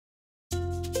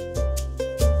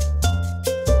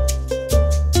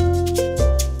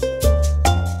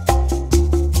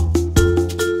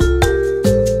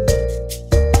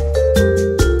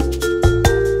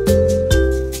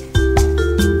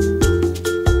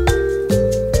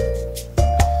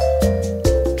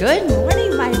Good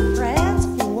morning, my friends.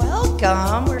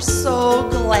 Welcome. We're so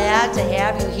glad to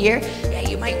have you here. Yeah,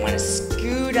 you might want to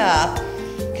scoot up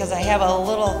because I have a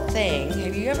little thing.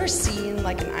 Have you ever seen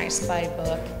like an I Spy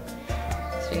book?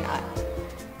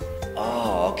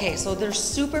 Oh, okay. So they're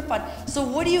super fun. So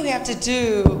what do you have to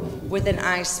do with an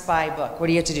I Spy book? What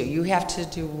do you have to do? You have to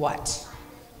do what?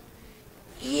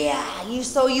 Yeah,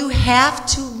 you have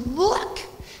to look.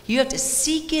 You have to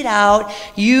seek it out.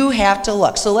 You have to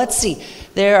look. So let's see.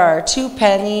 There are 2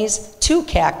 pennies, 2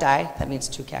 cacti. That means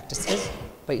 2 cactuses,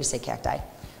 but you say cacti.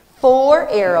 4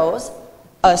 arrows,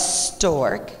 a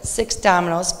stork, 6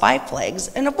 dominoes, 5 flags,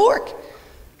 and a fork.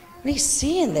 What are you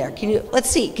seeing there? Let's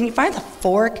see. Can you find the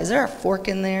fork? Is there a fork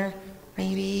in there?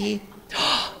 Maybe.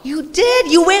 You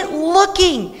did. You went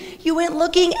looking. You went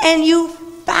looking and you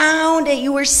found it.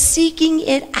 You were seeking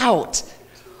it out.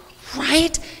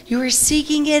 Right? You were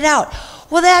seeking it out.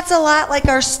 Well, that's a lot like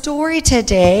our story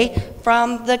today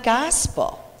from the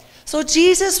gospel. So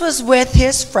Jesus was with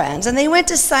his friends, and they went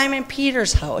to Simon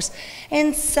Peter's house.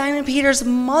 And Simon Peter's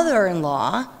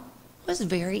mother-in-law was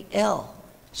very ill.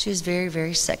 She was very,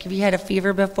 very sick. Have you had a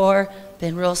fever before?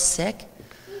 Been real sick?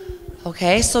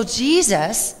 Okay, so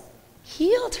Jesus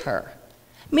healed her,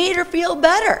 made her feel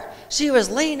better. She was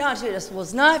laying down. She just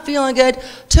was not feeling good.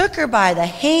 Took her by the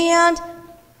hand,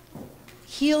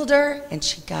 healed her, and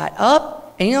she got up.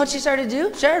 And you know what she started to do?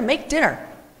 She started to make dinner.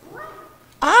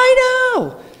 I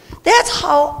know. That's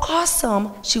how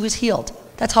awesome she was healed.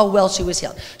 That's how well she was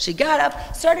healed. She got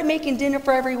up, started making dinner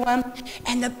for everyone,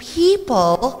 and the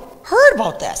people heard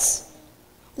about this.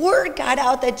 Word got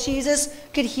out that Jesus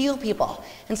could heal people.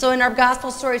 And so in our gospel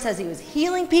story, it says he was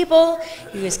healing people,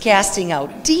 he was casting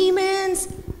out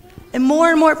demons, and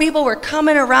more people were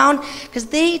coming around because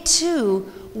they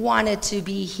too wanted to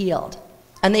be healed.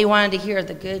 And they wanted to hear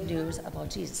the good news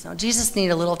about Jesus. Now, Jesus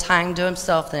needed a little time to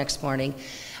himself the next morning.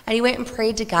 And he went and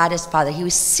prayed to God, his Father. He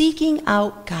was seeking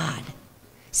out God,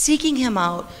 seeking him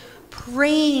out,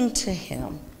 praying to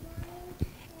him.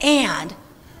 And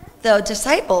the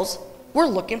disciples were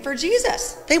looking for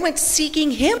Jesus. They went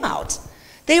seeking him out.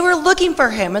 They were looking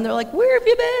for him. And they're like, where have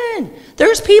you been?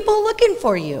 There's people looking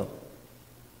for you. You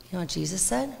know what Jesus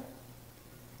said?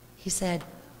 He said,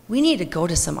 we need to go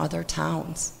to some other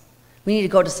towns. We need to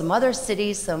go to some other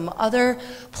cities, some other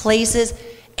places,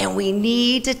 and we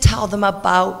need to tell them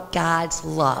about God's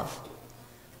love.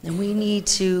 And we need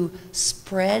to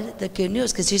spread the good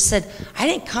news, because Jesus said, I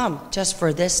didn't come just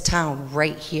for this town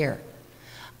right here.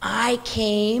 I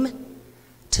came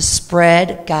to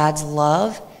spread God's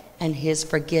love and his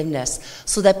forgiveness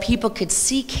so that people could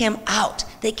seek him out.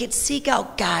 They could seek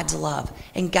out God's love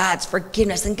and God's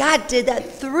forgiveness. And God did that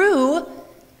through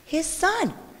his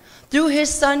son. Through his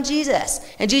son, Jesus.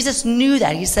 And Jesus knew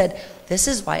that. He said, this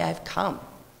is why I've come.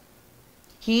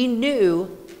 He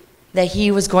knew that he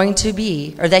was going to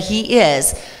be, or that he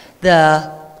is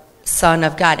the Son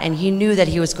of God. And he knew that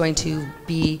he was going to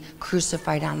be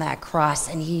crucified on that cross.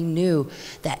 And he knew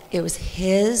that it was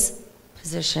his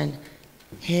position,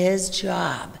 his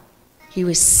job. He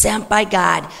was sent by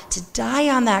God to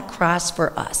die on that cross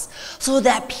for us so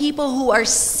that people who are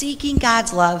seeking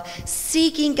God's love,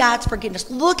 seeking God's forgiveness,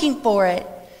 looking for it,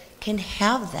 can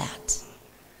have that.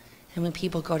 And when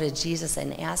people go to Jesus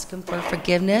and ask him for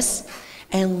forgiveness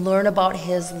and learn about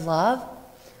his love,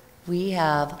 we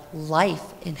have life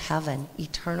in heaven,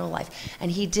 eternal life.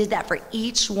 And he did that for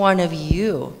each one of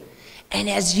you. And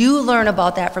as you learn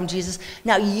about that from Jesus,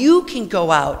 now you can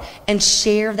go out and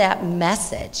share that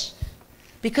message.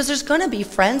 Because there's going to be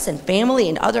friends and family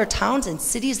in other towns and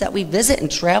cities that we visit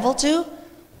and travel to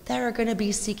that are going to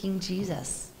be seeking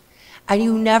Jesus. And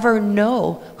you never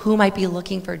know who might be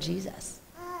looking for Jesus.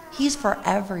 He's for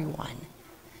everyone.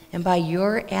 And by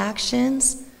your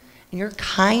actions and your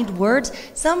kind words,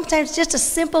 sometimes just a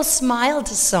simple smile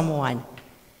to someone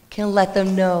can let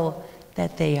them know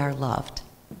that they are loved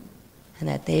and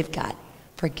that they've got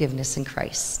forgiveness in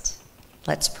Christ.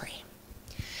 Let's pray.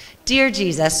 Dear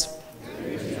Jesus,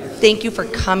 thank you for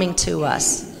coming to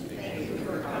us.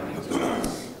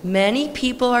 Many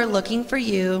people are looking for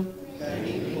you.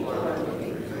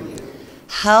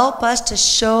 Help us to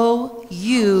show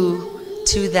you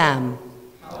to them.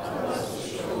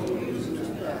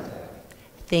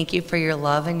 Thank you for your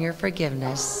love and your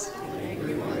forgiveness.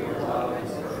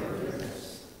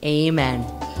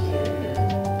 Amen.